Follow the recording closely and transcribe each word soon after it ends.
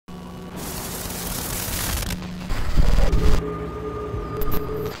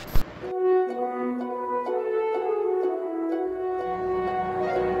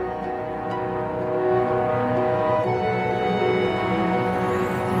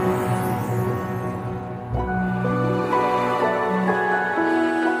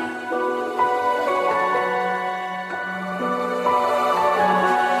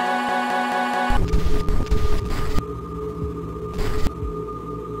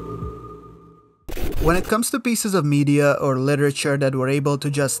When it comes to pieces of media or literature that were able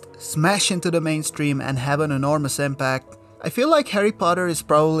to just smash into the mainstream and have an enormous impact, I feel like Harry Potter is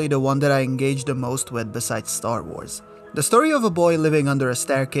probably the one that I engage the most with besides Star Wars. The story of a boy living under a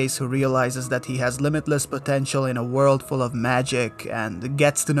staircase who realizes that he has limitless potential in a world full of magic and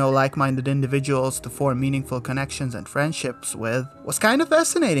gets to know like-minded individuals to form meaningful connections and friendships with was kind of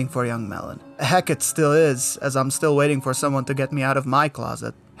fascinating for young Melon. Heck, it still is, as I'm still waiting for someone to get me out of my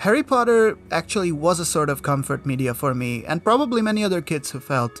closet. Harry Potter actually was a sort of comfort media for me, and probably many other kids who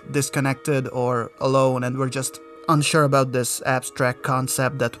felt disconnected or alone and were just unsure about this abstract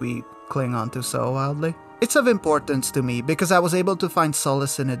concept that we cling onto so wildly. It's of importance to me because I was able to find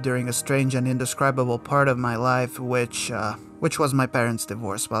solace in it during a strange and indescribable part of my life, which was my parents'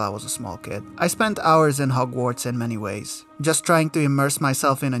 divorce while I was a small kid. I spent hours in Hogwarts in many ways, just trying to immerse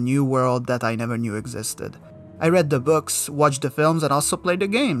myself in a new world that I never knew existed. I read the books, watched the films, and also played the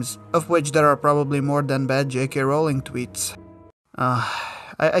games, of which there are probably more than bad J.K. Rowling tweets.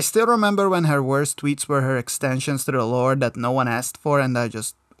 I still remember when her worst tweets were her extensions to the lore that no one asked for, and I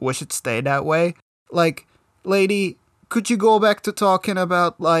just wish it stayed that way. Like, lady, could you go back to talking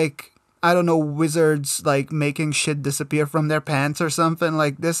about, like, I don't know, wizards, like, making shit disappear from their pants or something?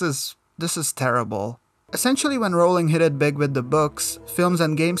 Like, this is terrible. Essentially, when Rowling hit it big with the books, films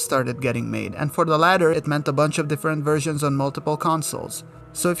and games started getting made, and for the latter, it meant a bunch of different versions on multiple consoles.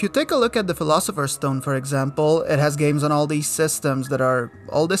 So if you take a look at the Philosopher's Stone, for example, it has games on all these systems that are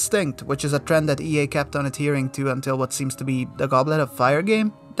all distinct, which is a trend that EA kept on adhering to until what seems to be the Goblet of Fire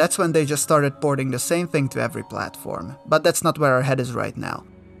game. That's when they just started porting the same thing to every platform. But that's not where our head is right now.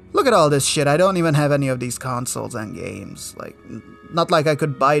 Look at all this shit, I don't even have any of these consoles and games. Like, not like I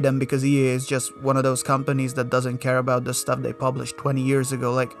could buy them because EA is just one of those companies that doesn't care about the stuff they published 20 years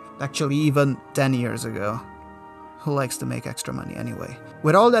ago, like, actually even 10 years ago. Who likes to make extra money anyway?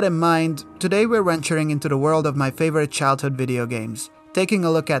 With all that in mind, today we're venturing into the world of my favorite childhood video games, taking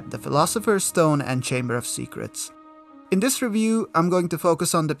a look at the Philosopher's Stone and Chamber of Secrets. In this review, I'm going to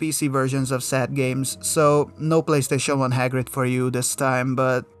focus on the PC versions of said games, so no PlayStation 1 Hagrid for you this time,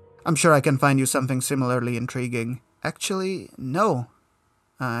 but I'm sure I can find you something similarly intriguing. Actually, no.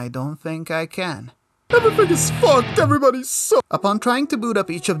 I don't think I can. Everything is fucked, everybody's so... Upon trying to boot up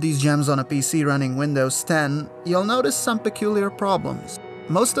each of these gems on a PC running Windows 10, you'll notice some peculiar problems.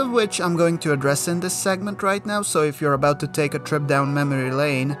 Most of which I'm going to address in this segment right now, so if you're about to take a trip down memory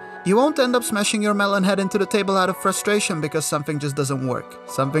lane, you won't end up smashing your melon head into the table out of frustration because something just doesn't work.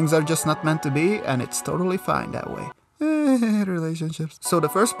 Some things are just not meant to be, and it's totally fine that way. Relationships. So the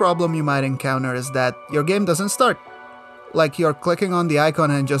first problem you might encounter is that your game doesn't start. Like you're clicking on the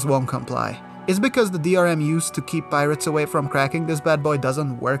icon and it just won't comply. It's because the DRM used to keep pirates away from cracking this bad boy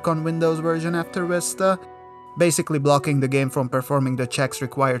doesn't work on Windows version after Vista, basically blocking the game from performing the checks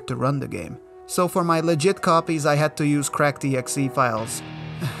required to run the game. So for my legit copies I had to use cracked.exe files.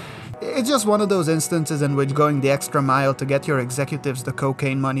 It's just one of those instances in which going the extra mile to get your executives the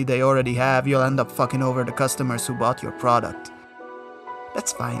cocaine money they already have, you'll end up fucking over the customers who bought your product.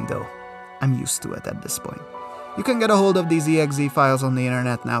 That's fine though. I'm used to it at this point. You can get a hold of these exe files on the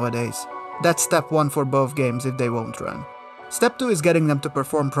internet nowadays. That's step 1 for both games if they won't run. Step 2 is getting them to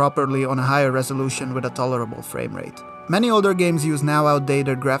perform properly on a higher resolution with a tolerable frame rate. Many older games use now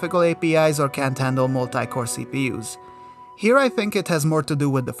outdated graphical APIs or can't handle multi-core CPUs. Here I think it has more to do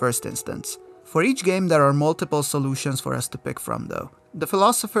with the first instance. For each game there are multiple solutions for us to pick from though. The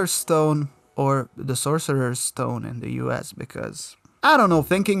Philosopher's Stone, or the Sorcerer's Stone in the US because... I don't know,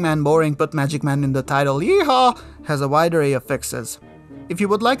 Thinking Man boring, put Magic Man in the title, yeehaw! Has a wide array of fixes. If you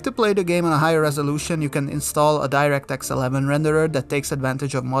would like to play the game on a higher resolution, you can install a DirectX 11 renderer that takes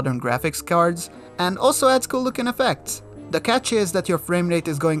advantage of modern graphics cards, and also adds cool looking effects. The catch is that your frame rate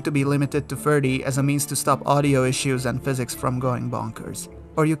is going to be limited to 30 as a means to stop audio issues and physics from going bonkers.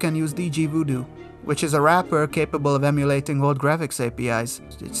 Or you can use DG Voodoo, which is a wrapper capable of emulating old graphics APIs.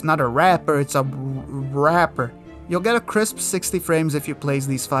 It's not a wrapper, it's a wrapper. You'll get a crisp 60 frames if you place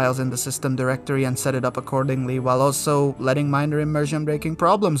these files in the system directory and set it up accordingly, while also letting minor immersion breaking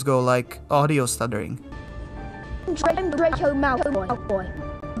problems go like audio stuttering.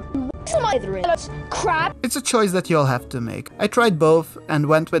 Crap. It's a choice that you'll have to make. I tried both and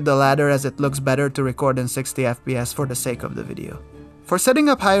went with the latter as it looks better to record in 60 FPS for the sake of the video. For setting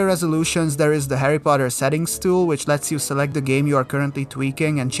up higher resolutions, there is the Harry Potter settings tool, which lets you select the game you are currently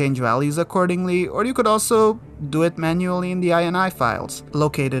tweaking and change values accordingly, or you could also do it manually in the INI files,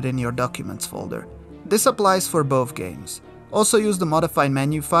 located in your Documents folder. This applies for both games. Also use the modified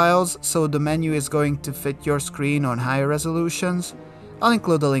menu files, so the menu is going to fit your screen on higher resolutions. I'll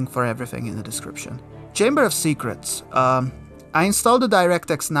include a link for everything in the description. Chamber of Secrets. I installed the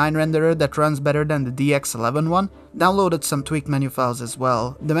DirectX 9 renderer that runs better than the DX11 one, downloaded some tweaked menu files as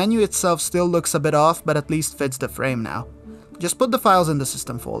well. The menu itself still looks a bit off, but at least fits the frame now. Just put the files in the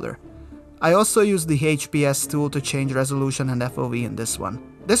system folder. I also used the HPS tool to change resolution and FOV in this one.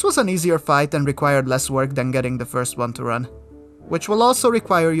 This was an easier fight and required less work than getting the first one to run, which will also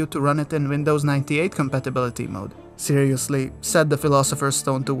require you to run it in Windows 98 compatibility mode. Seriously, set the Philosopher's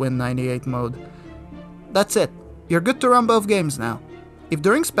Stone to Win 98 mode. That's it. You're good to run both games now. If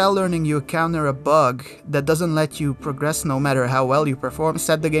during spell learning you encounter a bug that doesn't let you progress no matter how well you perform,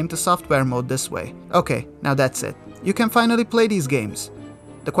 set the game to software mode this way. Okay, now that's it. You can finally play these games.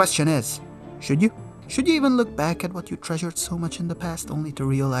 The question is, should you? Should you even look back at what you treasured so much in the past only to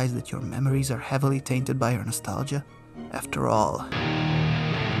realize that your memories are heavily tainted by your nostalgia? After all.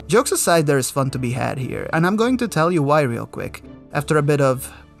 Jokes aside, there is fun to be had here, and I'm going to tell you why real quick, after a bit of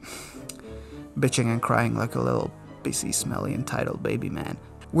bitching and crying like a little pissy, smelly, entitled baby man.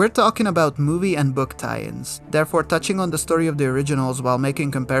 We're talking about movie and book tie-ins, therefore touching on the story of the originals while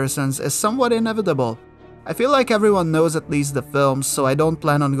making comparisons is somewhat inevitable. I feel like everyone knows at least the films, so I don't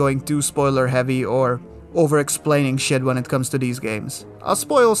plan on going too spoiler heavy or over-explaining shit when it comes to these games. I'll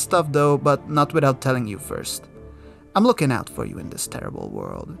spoil stuff though, but not without telling you first. I'm looking out for you in this terrible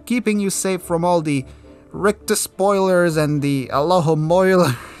world, keeping you safe from all the Richter spoilers and the Aloha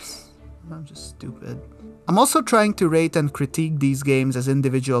moilers. I'm just stupid. I'm also trying to rate and critique these games as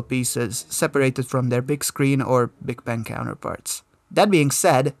individual pieces, separated from their big screen or big pen counterparts. That being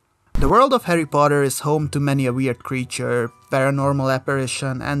said, the world of Harry Potter is home to many a weird creature, paranormal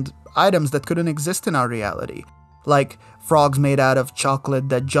apparition, and items that couldn't exist in our reality. Like frogs made out of chocolate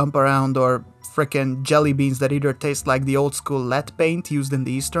that jump around, or frickin' jelly beans that either taste like the old school lead paint used in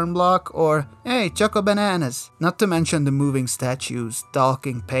the Eastern Bloc, or, hey, choco bananas. Not to mention the moving statues,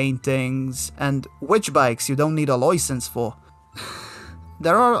 talking paintings, and witch bikes you don't need a license for.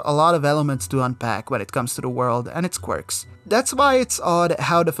 There are a lot of elements to unpack when it comes to the world and its quirks. That's why it's odd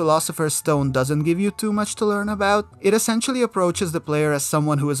how the Philosopher's Stone doesn't give you too much to learn about. It essentially approaches the player as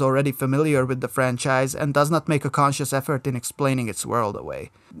someone who is already familiar with the franchise and does not make a conscious effort in explaining its world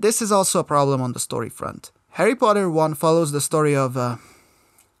away. This is also a problem on the story front. Harry Potter 1 follows the story of,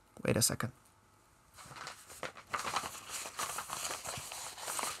 wait a second.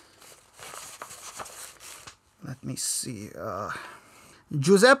 Let me see,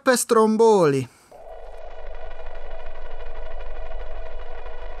 Giuseppe Stromboli.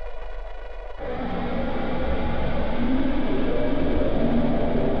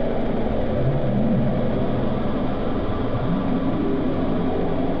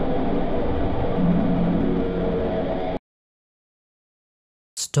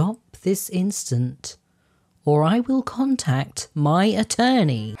 Stop this instant, or I will contact my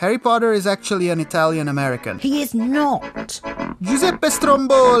attorney. Harry Potter is actually an Italian-American. He is not! Giuseppe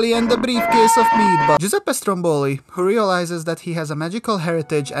Stromboli and the briefcase of meatballs. Giuseppe Stromboli, who realizes that he has a magical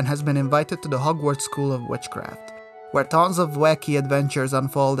heritage and has been invited to the Hogwarts School of Witchcraft, where tons of wacky adventures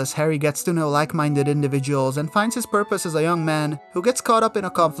unfold as Harry gets to know like-minded individuals and finds his purpose as a young man who gets caught up in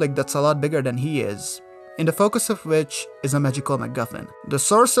a conflict that's a lot bigger than he is, in the focus of which is a magical MacGuffin, the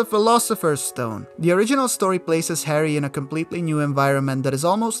source of Philosopher's Stone. The original story places Harry in a completely new environment that is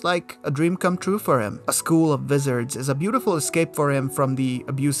almost like a dream come true for him. A school of wizards is a beautiful escape for him from the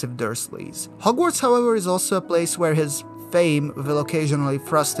abusive Dursleys. Hogwarts, however, is also a place where his fame will occasionally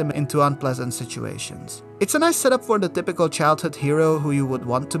thrust him into unpleasant situations. It's a nice setup for the typical childhood hero who you would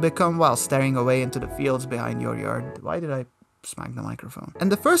want to become while staring away into the fields behind your yard. Why did I smack the microphone?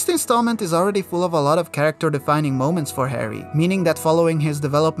 And the first installment is already full of a lot of character-defining moments for Harry, meaning that following his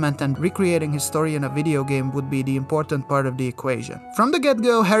development and recreating his story in a video game would be the important part of the equation. From the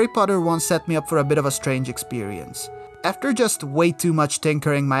get-go, Harry Potter 1 set me up for a bit of a strange experience. After just way too much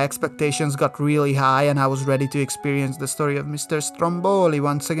tinkering, my expectations got really high and I was ready to experience the story of Mr. Stromboli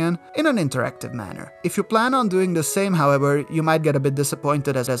once again, in an interactive manner. If you plan on doing the same, however, you might get a bit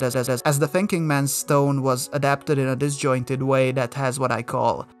disappointed as the Thinking Man's Stone was adapted in a disjointed way that has what I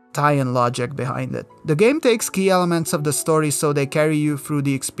call tie-in logic behind it. The game takes key elements of the story so they carry you through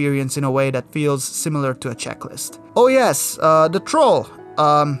the experience in a way that feels similar to a checklist. Oh yes, the troll,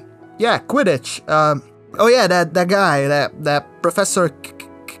 yeah, Quidditch, oh yeah, that guy, that Professor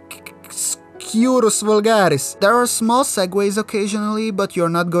Curus Vulgaris. There are small segues occasionally, but you're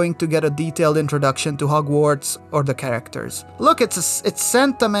not going to get a detailed introduction to Hogwarts or the characters. Look, it's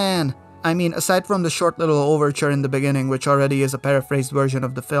Santa Man! I mean, aside from the short little overture in the beginning, which already is a paraphrased version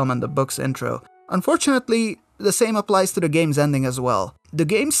of the film and the book's intro. Unfortunately, the same applies to the game's ending as well. The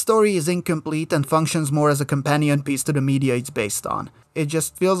game's story is incomplete and functions more as a companion piece to the media it's based on. It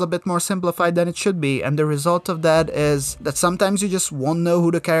just feels a bit more simplified than it should be, and the result of that is that sometimes you just won't know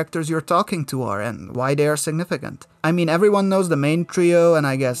who the characters you're talking to are and why they are significant. I mean, everyone knows the main trio, and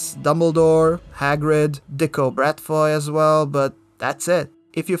I guess Dumbledore, Hagrid, Dicko Bradfoy as well, but that's it.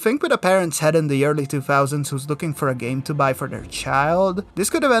 If you think with a parent's head in the early 2000s who's looking for a game to buy for their child, this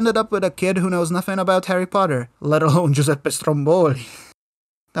could have ended up with a kid who knows nothing about Harry Potter, let alone Giuseppe Stromboli.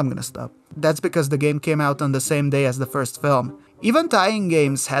 I'm gonna stop. That's because the game came out on the same day as the first film. Even tie-in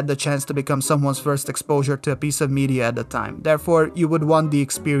games had the chance to become someone's first exposure to a piece of media at the time, therefore you would want the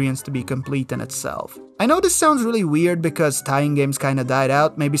experience to be complete in itself. I know this sounds really weird because tie-in games kinda died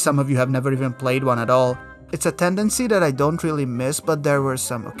out, maybe some of you have never even played one at all. It's a tendency that I don't really miss, but there were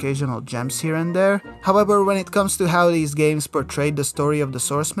some occasional gems here and there. However, when it comes to how these games portrayed the story of the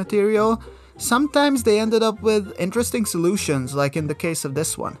source material, sometimes they ended up with interesting solutions, like in the case of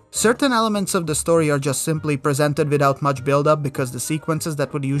this one. Certain elements of the story are just simply presented without much build-up because the sequences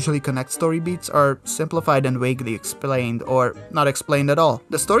that would usually connect story beats are simplified and vaguely explained, or not explained at all.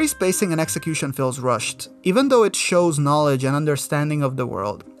 The story's pacing and execution feels rushed, even though it shows knowledge and understanding of the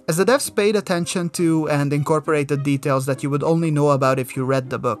world, as the devs paid attention to and incorporated details that you would only know about if you read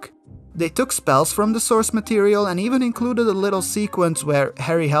the book. They took spells from the source material and even included a little sequence where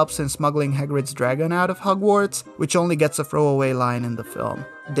Harry helps in smuggling Hagrid's dragon out of Hogwarts, which only gets a throwaway line in the film.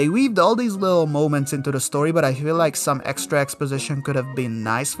 They weaved all these little moments into the story, but I feel like some extra exposition could have been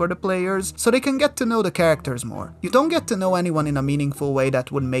nice for the players, so they can get to know the characters more. You don't get to know anyone in a meaningful way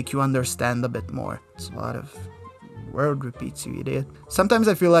that would make you understand a bit more. It's a lot of word repeats, you idiot. Sometimes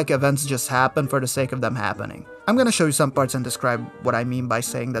I feel like events just happen for the sake of them happening. I'm gonna show you some parts and describe what I mean by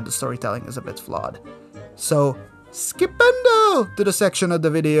saying that the storytelling is a bit flawed. So, skipendo to the section of the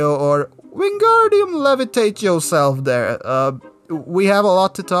video, or Wingardium levitate yourself there. We have a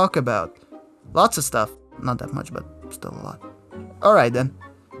lot to talk about. Lots of stuff. Not that much, but still a lot. Alright then.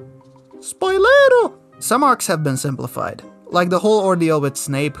 Spoilero! Some arcs have been simplified, like the whole ordeal with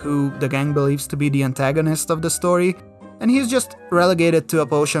Snape, who the gang believes to be the antagonist of the story, and he's just relegated to a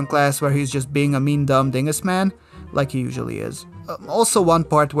potion class where he's just being a mean dumb dingus man, like he usually is. Also one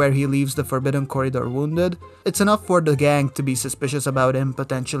part where he leaves the Forbidden Corridor wounded. It's enough for the gang to be suspicious about him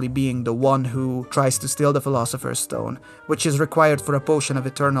potentially being the one who tries to steal the Philosopher's Stone, which is required for a potion of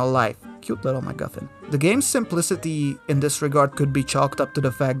eternal life. Cute little MacGuffin. The game's simplicity in this regard could be chalked up to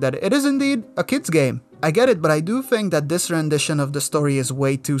the fact that it is indeed a kid's game. I get it, but I do think that this rendition of the story is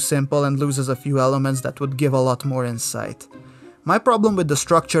way too simple and loses a few elements that would give a lot more insight. My problem with the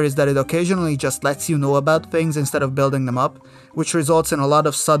structure is that it occasionally just lets you know about things instead of building them up, which results in a lot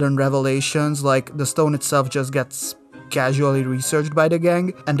of sudden revelations, like the stone itself just gets casually researched by the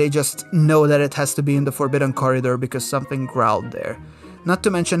gang, and they just know that it has to be in the Forbidden Corridor because something growled there. Not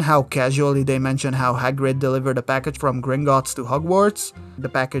to mention how casually they mention how Hagrid delivered a package from Gringotts to Hogwarts. The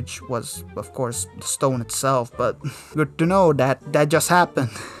package was, of course, the stone itself, but good to know that that just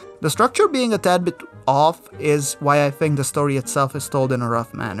happened. The structure being a tad bit off is why I think the story itself is told in a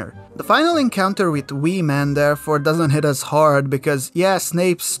rough manner. The final encounter with Wee Man therefore doesn't hit as hard because, yeah,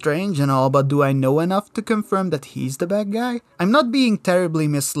 Snape's strange and all, but do I know enough to confirm that he's the bad guy? I'm not being terribly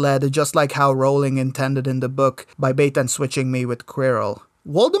misled, just like how Rowling intended in the book by bait and switching me with Quirrell.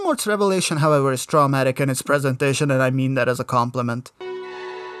 Voldemort's revelation, however, is traumatic in its presentation, and I mean that as a compliment.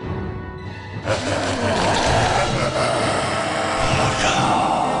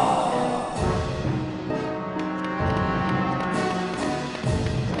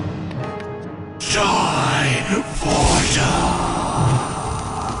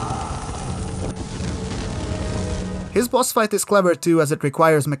 His boss fight is clever too, as it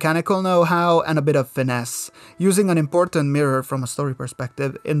requires mechanical know-how and a bit of finesse, using an important mirror from a story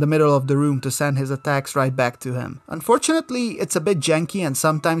perspective in the middle of the room to send his attacks right back to him. Unfortunately, it's a bit janky and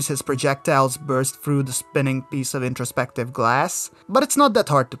sometimes his projectiles burst through the spinning piece of introspective glass, but it's not that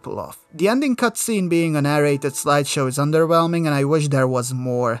hard to pull off. The ending cutscene being a narrated slideshow is underwhelming and I wish there was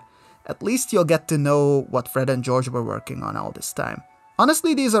more. At least you'll get to know what Fred and George were working on all this time.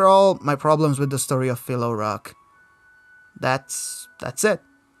 Honestly, these are all my problems with the story of Philo Rock. That's it.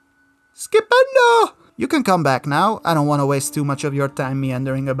 Skipendo! You can come back now. I don't want to waste too much of your time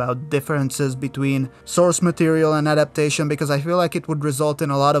meandering about differences between source material and adaptation because I feel like it would result in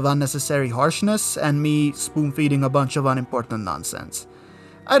a lot of unnecessary harshness and me spoon-feeding a bunch of unimportant nonsense.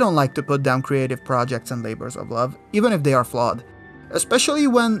 I don't like to put down creative projects and labors of love, even if they are flawed. Especially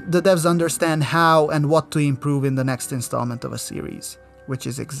when the devs understand how and what to improve in the next installment of a series. Which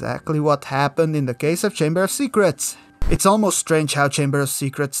is exactly what happened in the case of Chamber of Secrets. It's almost strange how Chamber of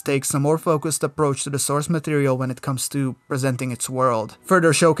Secrets takes a more focused approach to the source material when it comes to presenting its world,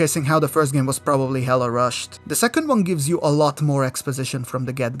 further showcasing how the first game was probably hella rushed. The second one gives you a lot more exposition from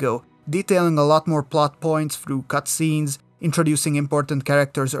the get-go, detailing a lot more plot points through cutscenes, introducing important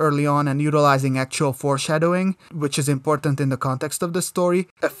characters early on and utilizing actual foreshadowing, which is important in the context of the story,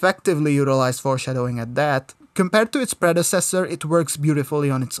 effectively utilized foreshadowing at that. Compared to its predecessor, it works beautifully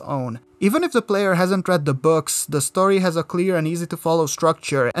on its own. Even if the player hasn't read the books, the story has a clear and easy to follow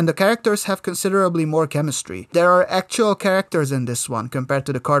structure, and the characters have considerably more chemistry. There are actual characters in this one compared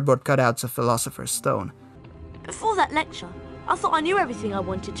to the cardboard cutouts of Philosopher's Stone. Before that lecture, I thought I knew everything I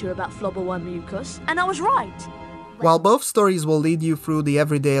wanted to about Flobber 1 Mucus, and I was right. While both stories will lead you through the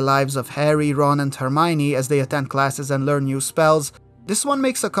everyday lives of Harry, Ron, and Hermione as they attend classes and learn new spells, this one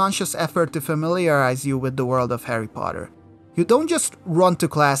makes a conscious effort to familiarize you with the world of Harry Potter. You don't just run to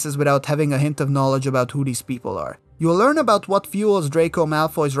classes without having a hint of knowledge about who these people are. You'll learn about what fuels Draco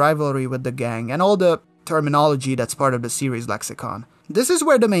Malfoy's rivalry with the gang, and all the terminology that's part of the series lexicon. This is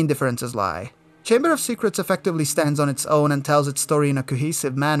where the main differences lie. Chamber of Secrets effectively stands on its own and tells its story in a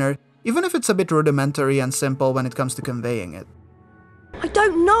cohesive manner, even if it's a bit rudimentary and simple when it comes to conveying it. I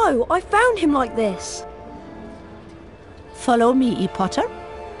don't know. I found him like this. Follow me, Potter.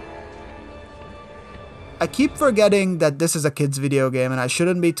 I keep forgetting that this is a kid's video game and I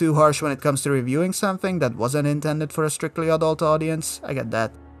shouldn't be too harsh when it comes to reviewing something that wasn't intended for a strictly adult audience, I get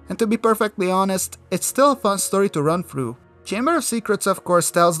that. And to be perfectly honest, it's still a fun story to run through. Chamber of Secrets of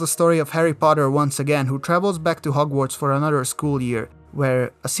course tells the story of Harry Potter once again, who travels back to Hogwarts for another school year,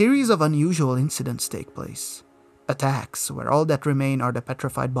 where a series of unusual incidents take place. Attacks, where all that remain are the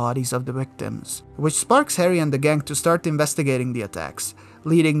petrified bodies of the victims, which sparks Harry and the gang to start investigating the attacks,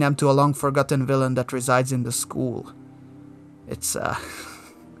 leading them to a long-forgotten villain that resides in the school. It's,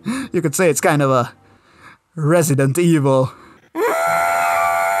 you could say it's kind of a Resident Evil.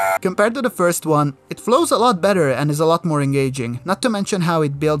 Compared to the first one, it flows a lot better and is a lot more engaging, not to mention how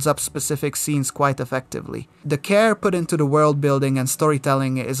it builds up specific scenes quite effectively. The care put into the world building and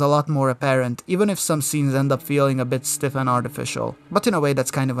storytelling is a lot more apparent, even if some scenes end up feeling a bit stiff and artificial, but in a way that's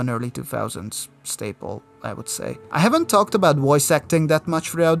kind of an early 2000s staple, I would say. I haven't talked about voice acting that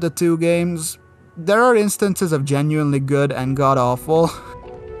much throughout the two games. There are instances of genuinely good and god-awful.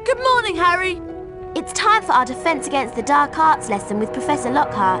 Good morning, Harry. It's time for our Defense Against the Dark Arts lesson with Professor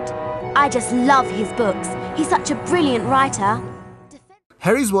Lockhart. I just love his books. He's such a brilliant writer.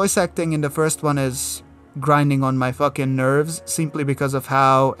 Harry's voice acting in the first one is grinding on my fucking nerves, simply because of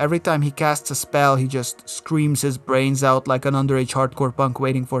how every time he casts a spell he just screams his brains out like an underage hardcore punk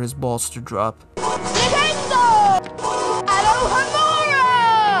waiting for his balls to drop. Nintendo!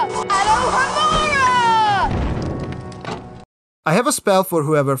 Alohomora! Alohomora! I have a spell for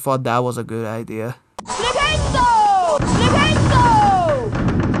whoever thought that was a good idea. Nintendo! Nintendo!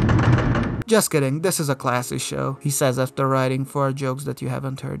 Just kidding, this is a classy show, he says after writing 4 jokes that you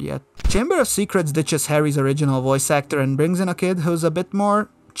haven't heard yet. Chamber of Secrets ditches Harry's original voice actor and brings in a kid who's a bit more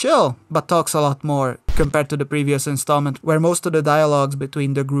chill, but talks a lot more, compared to the previous installment where most of the dialogues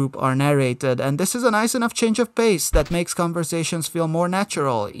between the group are narrated, and this is a nice enough change of pace that makes conversations feel more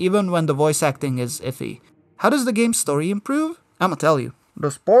natural, even when the voice acting is iffy. How does the game's story improve? I'ma tell you. The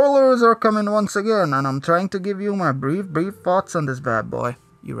spoilers are coming once again, and I'm trying to give you my brief thoughts on this bad boy.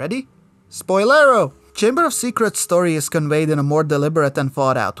 You ready? Spoilero! Chamber of Secrets' story is conveyed in a more deliberate and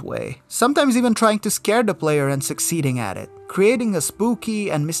thought-out way, sometimes even trying to scare the player and succeeding at it. Creating a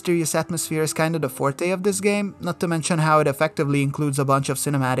spooky and mysterious atmosphere is kinda the forte of this game, not to mention how it effectively includes a bunch of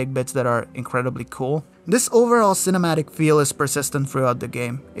cinematic bits that are incredibly cool. This overall cinematic feel is persistent throughout the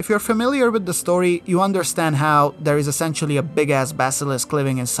game. If you're familiar with the story, you understand how there is essentially a big-ass basilisk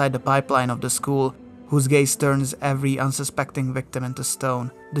living inside the pipeline of the school, whose gaze turns every unsuspecting victim into stone.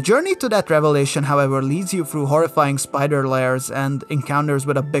 The journey to that revelation, however, leads you through horrifying spider lairs and encounters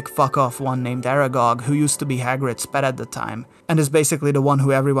with a big fuck-off one named Aragog, who used to be Hagrid's pet at the time, and is basically the one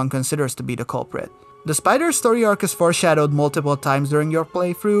who everyone considers to be the culprit. The spider story arc is foreshadowed multiple times during your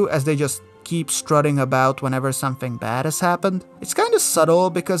playthrough, as they just keep strutting about whenever something bad has happened. It's kinda subtle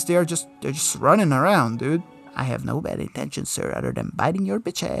because they're just running around, dude. I have no bad intentions, sir, other than biting your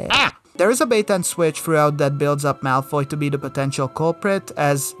bitch ass. Ah! There is a bait and switch throughout that builds up Malfoy to be the potential culprit,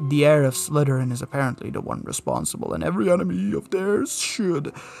 as the heir of Slytherin is apparently the one responsible, and every enemy of theirs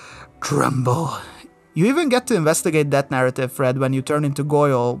should tremble. You even get to investigate that narrative thread when you turn into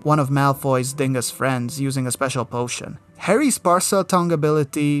Goyle, one of Malfoy's dingus friends, using a special potion. Harry's parcel tongue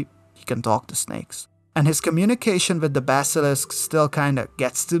ability, he can talk to snakes. And his communication with the basilisk still kinda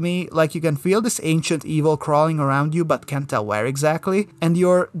gets to me, like you can feel this ancient evil crawling around you but can't tell where exactly, and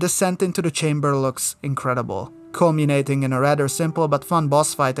your descent into the chamber looks incredible. culminating in a rather simple but fun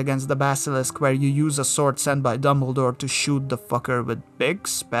boss fight against the Basilisk where you use a sword sent by Dumbledore to shoot the fucker with big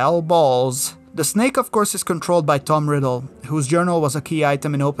spell balls. The snake of course is controlled by Tom Riddle, whose journal was a key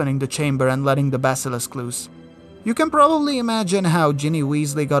item in opening the chamber and letting the Basilisk loose. You can probably imagine how Ginny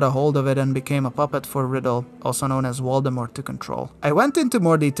Weasley got a hold of it and became a puppet for Riddle, also known as Voldemort, to control. I went into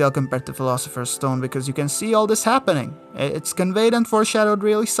more detail compared to Philosopher's Stone because you can see all this happening. It's conveyed and foreshadowed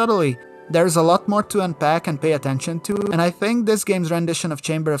really subtly. There's a lot more to unpack and pay attention to, and I think this game's rendition of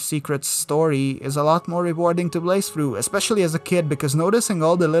Chamber of Secrets' story is a lot more rewarding to blaze through, especially as a kid, because noticing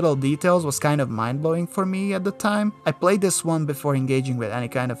all the little details was kind of mind-blowing for me at the time. I played this one before engaging with any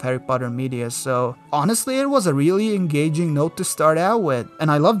kind of Harry Potter media, so honestly it was a really engaging note to start out with, and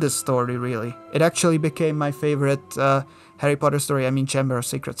I love this story really. It actually became my favorite Harry Potter story, Chamber of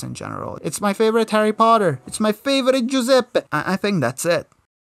Secrets in general. It's my favorite Harry Potter. It's my favorite Giuseppe. I think that's it.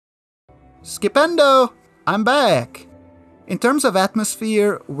 Skipendo! I'm back! In terms of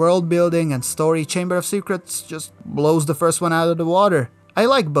atmosphere, world building, and story, Chamber of Secrets just blows the first one out of the water. I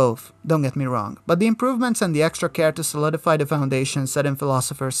like both, don't get me wrong, but the improvements and the extra care to solidify the foundation set in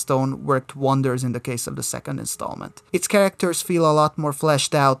Philosopher's Stone worked wonders in the case of the second installment. Its characters feel a lot more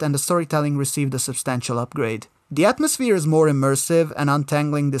fleshed out, and the storytelling received a substantial upgrade. The atmosphere is more immersive, and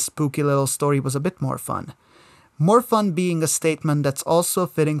untangling this spooky little story was a bit more fun. More fun being a statement that's also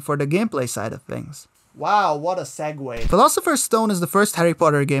fitting for the gameplay side of things. Wow, what a segue. Philosopher's Stone is the first Harry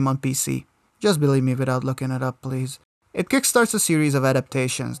Potter game on PC. Just believe me without looking it up, please. It kickstarts a series of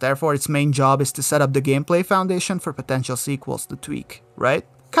adaptations, therefore its main job is to set up the gameplay foundation for potential sequels to tweak, right?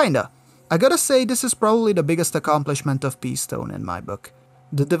 Kinda. I gotta say, this is probably the biggest accomplishment of P-Stone in my book.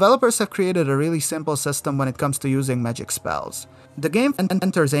 The developers have created a really simple system when it comes to using magic spells. The game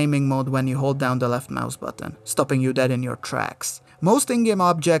enters aiming mode when you hold down the left mouse button, stopping you dead in your tracks. Most in-game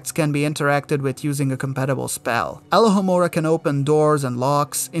objects can be interacted with using a compatible spell. Alohomora can open doors and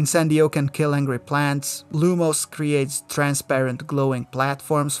locks, Incendio can kill angry plants, Lumos creates transparent glowing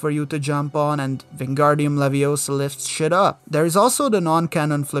platforms for you to jump on, and Wingardium Leviosa lifts shit up. There is also the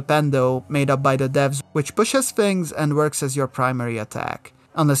non-canon Flipendo, made up by the devs, which pushes things and works as your primary attack.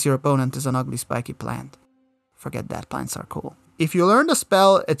 Unless your opponent is an ugly spiky plant. Forget that, plants are cool. If you learn the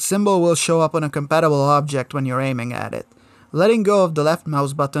spell, its symbol will show up on a compatible object when you're aiming at it. Letting go of the left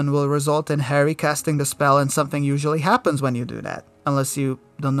mouse button will result in Harry casting the spell, and something usually happens when you do that. Unless you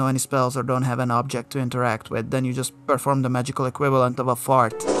don't know any spells or don't have an object to interact with, then you just perform the magical equivalent of a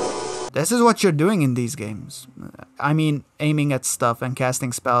fart. This is what you're doing in these games. Aiming at stuff and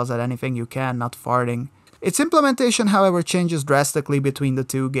casting spells at anything you can, not farting. Its implementation, however, changes drastically between the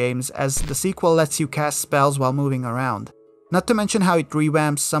two games, as the sequel lets you cast spells while moving around. Not to mention how it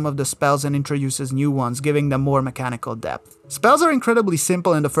revamps some of the spells and introduces new ones, giving them more mechanical depth. Spells are incredibly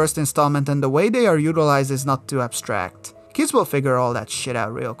simple in the first installment, and the way they are utilized is not too abstract. Kids will figure all that shit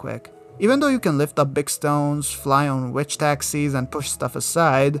out real quick. Even though you can lift up big stones, fly on witch taxis, and push stuff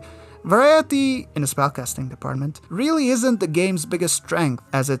aside, variety in the spellcasting department really isn't the game's biggest strength,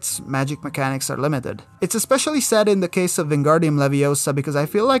 as its magic mechanics are limited. It's especially sad in the case of Wingardium Leviosa because I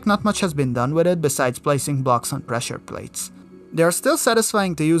feel like not much has been done with it besides placing blocks on pressure plates. They are still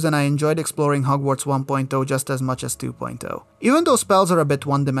satisfying to use, and I enjoyed exploring Hogwarts 1.0 just as much as 2.0. Even though spells are a bit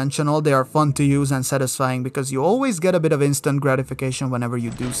one-dimensional, they are fun to use and satisfying because you always get a bit of instant gratification whenever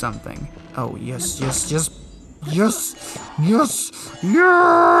you do something. Oh yes!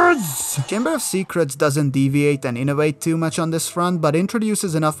 Chamber of Secrets doesn't deviate and innovate too much on this front, but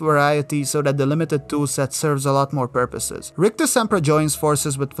introduces enough variety so that the limited toolset serves a lot more purposes. Rictus Sempra joins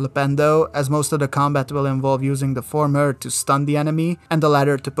forces with Flipendo, as most of the combat will involve using the former to stun the enemy, and the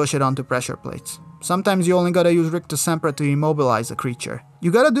latter to push it onto pressure plates. Sometimes you only gotta use Rictus Sempra to immobilize a creature.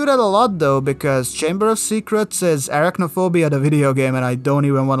 You gotta do that a lot though, because Chamber of Secrets is Arachnophobia the video game, and I don't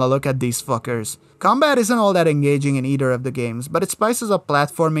even wanna look at these fuckers. Combat isn't all that engaging in either of the games, but it spices up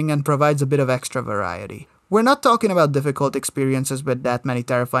platforming and provides a bit of extra variety. We're not talking about difficult experiences with that many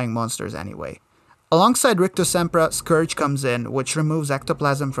terrifying monsters anyway. Alongside Rictus Sempra, Scourge comes in, which removes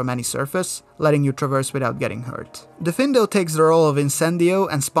ectoplasm from any surface, letting you traverse without getting hurt. Diffindo takes the role of Incendio,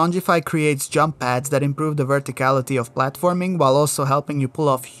 and Spongify creates jump pads that improve the verticality of platforming while also helping you pull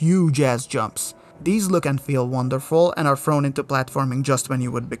off huge-ass jumps. These look and feel wonderful and are thrown into platforming just when you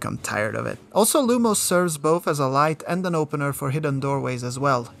would become tired of it. Also, Lumos serves both as a light and an opener for hidden doorways as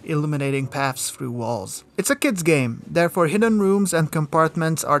well, illuminating paths through walls. It's a kid's game, therefore hidden rooms and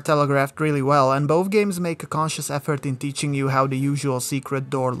compartments are telegraphed really well, and both games make a conscious effort in teaching you how the usual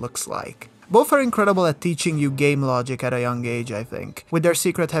secret door looks like. Both are incredible at teaching you game logic at a young age, I think, with their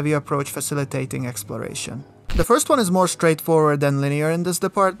secret-heavy approach facilitating exploration. The first one is more straightforward and linear in this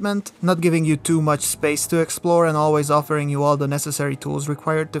department, not giving you too much space to explore and always offering you all the necessary tools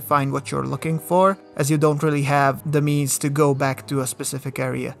required to find what you're looking for, as you don't really have the means to go back to a specific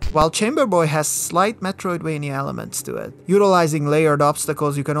area. While Chamber Boy has slight Metroidvania elements to it, utilizing layered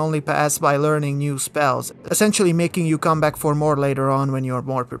obstacles you can only pass by learning new spells, essentially making you come back for more later on when you're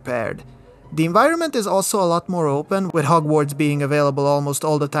more prepared. The environment is also a lot more open, with Hogwarts being available almost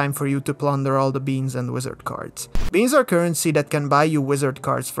all the time for you to plunder all the beans and wizard cards. Beans are currency that can buy you wizard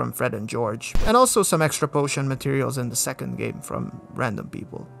cards from Fred and George, and also some extra potion materials in the second game from random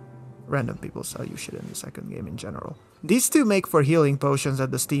people. Random people sell you shit in the second game in general. These two make for healing potions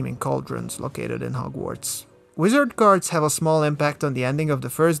at the steaming cauldrons located in Hogwarts. Wizard cards have a small impact on the ending of the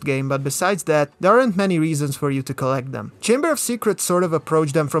first game, but besides that, there aren't many reasons for you to collect them. Chamber of Secrets sort of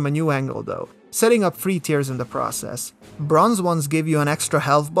approached them from a new angle though, setting up free tiers in the process. Bronze ones give you an extra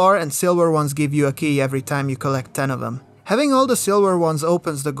health bar, and silver ones give you a key every time you collect 10 of them. Having all the silver ones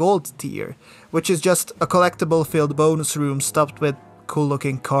opens the gold tier, which is just a collectible filled bonus room stuffed with cool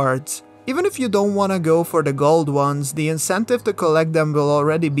looking cards. Even if you don't want to go for the gold ones, the incentive to collect them will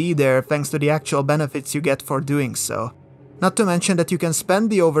already be there thanks to the actual benefits you get for doing so. Not to mention that you can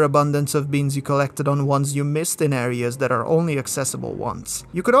spend the overabundance of beans you collected on ones you missed in areas that are only accessible once.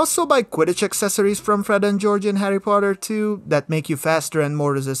 You could also buy Quidditch accessories from Fred and George in Harry Potter 2 that make you faster and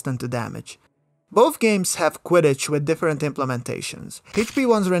more resistant to damage. Both games have Quidditch with different implementations.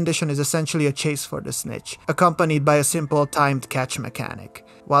 HP1's rendition is essentially a chase for the snitch, accompanied by a simple timed catch mechanic,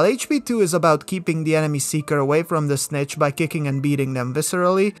 while HP2 is about keeping the enemy seeker away from the snitch by kicking and beating them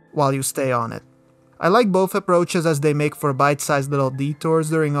viscerally while you stay on it. I like both approaches as they make for bite-sized little detours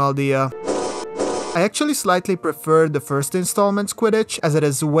during all the I actually slightly prefer the first installment's Quidditch, as it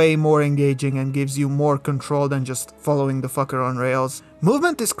is way more engaging and gives you more control than just following the fucker on rails.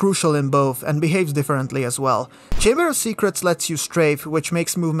 Movement is crucial in both, and behaves differently as well. Chamber of Secrets lets you strafe, which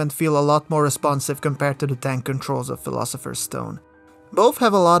makes movement feel a lot more responsive compared to the tank controls of Philosopher's Stone. Both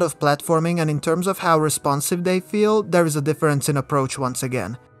have a lot of platforming, and in terms of how responsive they feel, there is a difference in approach once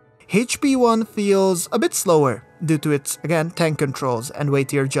again. HP1 feels a bit slower, due to its, again, tank controls and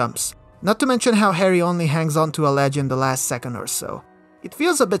weightier jumps. Not to mention how Harry only hangs onto a ledge in the last second or so. It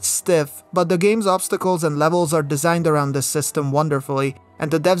feels a bit stiff, but the game's obstacles and levels are designed around this system wonderfully,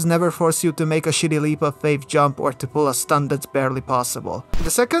 and the devs never force you to make a shitty leap of faith jump or to pull a stunt that's barely possible. The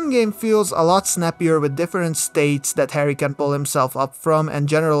second game feels a lot snappier with different states that Harry can pull himself up from, and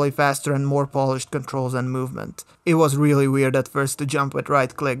generally faster and more polished controls and movement. It was really weird at first to jump with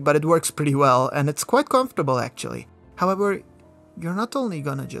right click, but it works pretty well, and it's quite comfortable actually. However, you're not only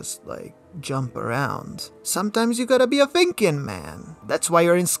gonna just, jump around. Sometimes you gotta be a thinking man. That's why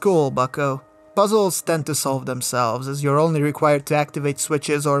you're in school, bucko. Puzzles tend to solve themselves, as you're only required to activate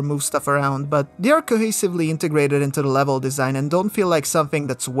switches or move stuff around, but they are cohesively integrated into the level design and don't feel like something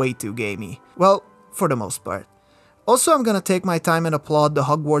that's way too gamey. Well, for the most part. Also, I'm gonna take my time and applaud the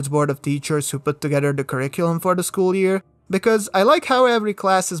Hogwarts Board of Teachers who put together the curriculum for the school year, because I like how every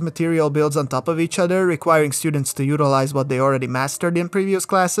class's material builds on top of each other, requiring students to utilize what they already mastered in previous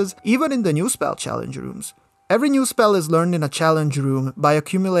classes, even in the new spell challenge rooms. Every new spell is learned in a challenge room by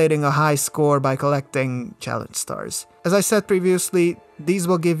accumulating a high score by collecting challenge stars. As I said previously, these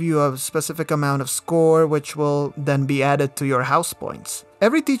will give you a specific amount of score, which will then be added to your house points.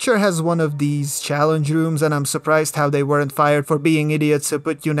 Every teacher has one of these challenge rooms, and I'm surprised how they weren't fired for being idiots who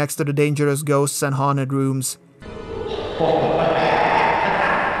put you next to the dangerous ghosts and haunted rooms.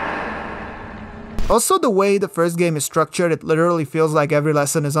 Also, the way the first game is structured, it literally feels like every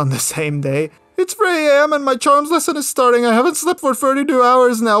lesson is on the same day. It's 3 AM and my charms lesson is starting. I haven't slept for 32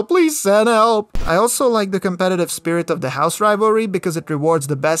 hours now. Please send help. I also like the competitive spirit of the house rivalry because it rewards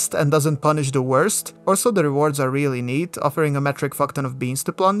the best and doesn't punish the worst. Also, the rewards are really neat, offering a metric fuckton of beans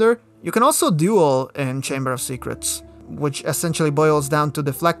to plunder. You can also duel in Chamber of Secrets, which essentially boils down to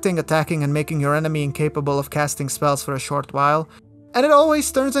deflecting, attacking, and making your enemy incapable of casting spells for a short while. And it always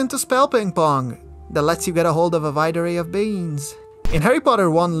turns into spell ping pong that lets you get a hold of a wide array of beans. In Harry Potter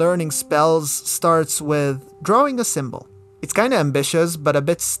 1, learning spells starts with drawing a symbol. It's kinda ambitious, but a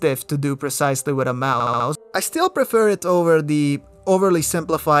bit stiff to do precisely with a mouse. I still prefer it over the overly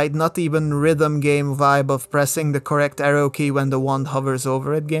simplified, not even rhythm game vibe of pressing the correct arrow key when the wand hovers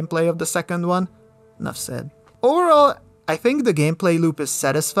over it gameplay of the second one. Enough said. Overall, I think the gameplay loop is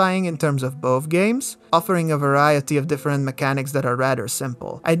satisfying in terms of both games, offering a variety of different mechanics that are rather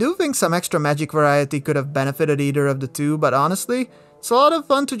simple. I do think some extra magic variety could have benefited either of the two, but honestly, it's a lot of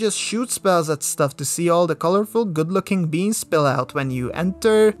fun to just shoot spells at stuff to see all the colorful, good-looking beans spill out when you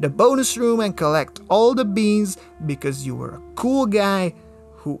enter the bonus room and collect all the beans because you were a cool guy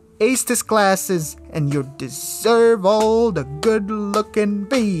who aced his classes, and you deserve all the good-looking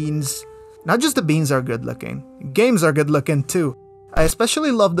beans. Not just the beans are good-looking, games are good-looking too. I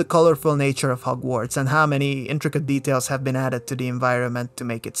especially love the colorful nature of Hogwarts and how many intricate details have been added to the environment to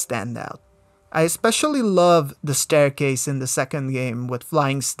make it stand out. I especially love the staircase in the second game with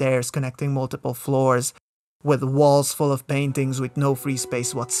flying stairs connecting multiple floors, with walls full of paintings with no free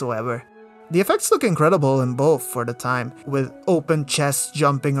space whatsoever. The effects look incredible in both for the time, with open chests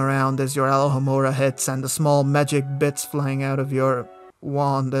jumping around as your Alohomora hits and the small magic bits flying out of your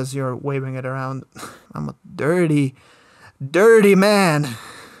wand as you're waving it around. I'm a dirty man.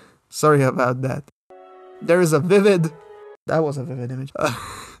 Sorry about that. There is a vivid... That was a vivid image.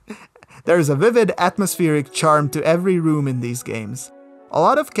 There is a vivid atmospheric charm to every room in these games. A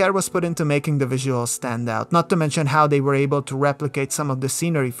lot of care was put into making the visuals stand out, not to mention how they were able to replicate some of the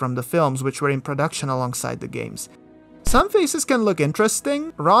scenery from the films which were in production alongside the games. Some faces can look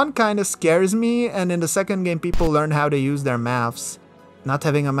interesting, Ron kinda scares me, and in the second game people learn how to use their mouths. Not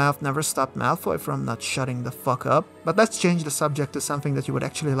having a mouth never stopped Malfoy from not shutting the fuck up, but let's change the subject to something that you would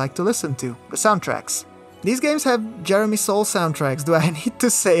actually like to listen to, the soundtracks. These games have Jeremy Soule soundtracks, do I need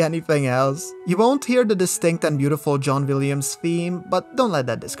to say anything else? You won't hear the distinct and beautiful John Williams theme, but don't let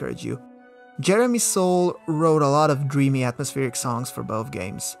that discourage you. Jeremy Soule wrote a lot of dreamy atmospheric songs for both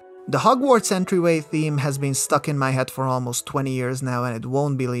games. The Hogwarts entryway theme has been stuck in my head for almost 20 years now and it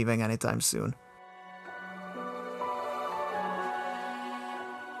won't be leaving anytime soon.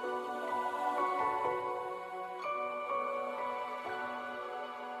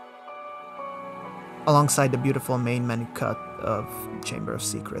 Alongside the beautiful main menu cut of Chamber of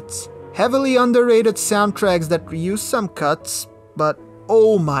Secrets. Heavily underrated soundtracks that reuse some cuts, but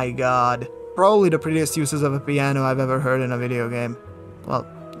oh my god, probably the prettiest uses of a piano I've ever heard in a video game. Well,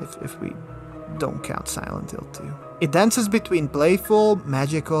 if we don't count Silent Hill 2. It dances between playful,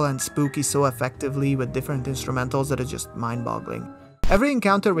 magical, and spooky so effectively with different instrumentals that is just mind-boggling. Every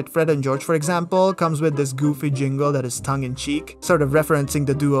encounter with Fred and George, for example, comes with this goofy jingle that is tongue-in-cheek, sort of referencing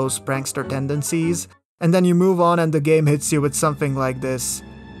the duo's prankster tendencies, and then you move on and the game hits you with something like this.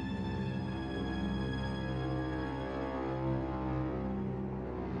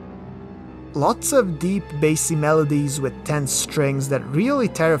 Lots of deep, bassy melodies with tense strings that really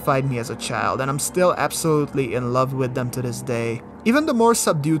terrified me as a child, and I'm still absolutely in love with them to this day. Even the more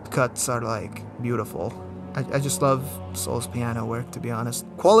subdued cuts are, like, beautiful. I just love Soule's piano work, to be honest.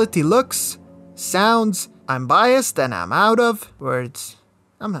 Quality looks, sounds, I'm biased and I'm out of words.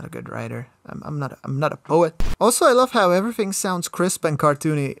 I'm not a good writer. I'm not a poet. Also, I love how everything sounds crisp and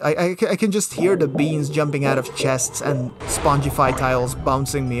cartoony. I can just hear the beans jumping out of chests and Spongify tiles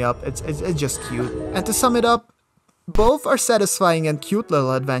bouncing me up. It's just cute. And to sum it up, both are satisfying and cute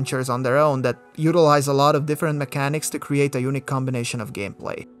little adventures on their own that utilize a lot of different mechanics to create a unique combination of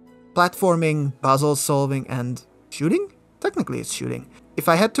gameplay. Platforming, puzzle solving, and shooting? Technically it's shooting. If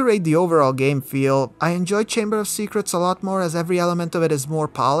I had to rate the overall game feel, I enjoyed Chamber of Secrets a lot more as every element of it is more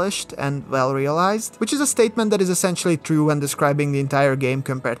polished and well realized, which is a statement that is essentially true when describing the entire game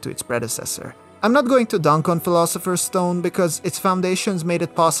compared to its predecessor. I'm not going to dunk on Philosopher's Stone because its foundations made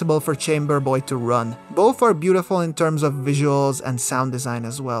it possible for Chamber Boy to run. Both are beautiful in terms of visuals and sound design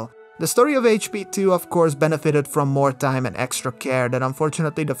as well. The story of HP2 of course benefited from more time and extra care that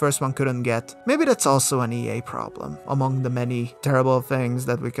unfortunately the first one couldn't get. Maybe that's also an EA problem, among the many terrible things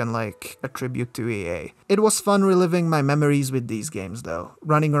that we can attribute to EA. It was fun reliving my memories with these games though,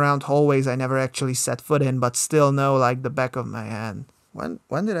 running around hallways I never actually set foot in but still know like the back of my hand.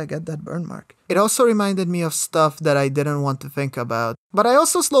 When did I get that burn mark? It also reminded me of stuff that I didn't want to think about. But I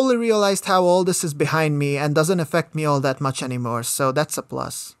also slowly realized how all this is behind me and doesn't affect me all that much anymore, so that's a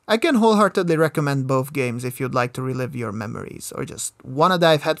plus. I can wholeheartedly recommend both games if you'd like to relive your memories, or just wanna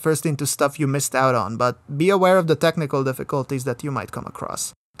dive headfirst into stuff you missed out on, but be aware of the technical difficulties that you might come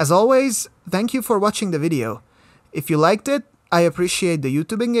across. As always, thank you for watching the video. If you liked it, I appreciate the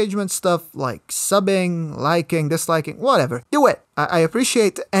YouTube engagement stuff like subbing, liking, disliking, whatever. Do it! I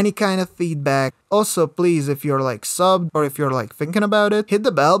appreciate any kind of feedback. Also, please, if you're subbed or if you're thinking about it, hit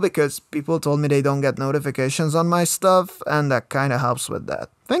the bell because people told me they don't get notifications on my stuff and that kinda helps with that.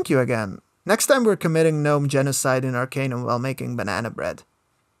 Thank you again. Next time we're committing gnome genocide in Arcanum while making banana bread.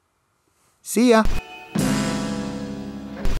 See ya!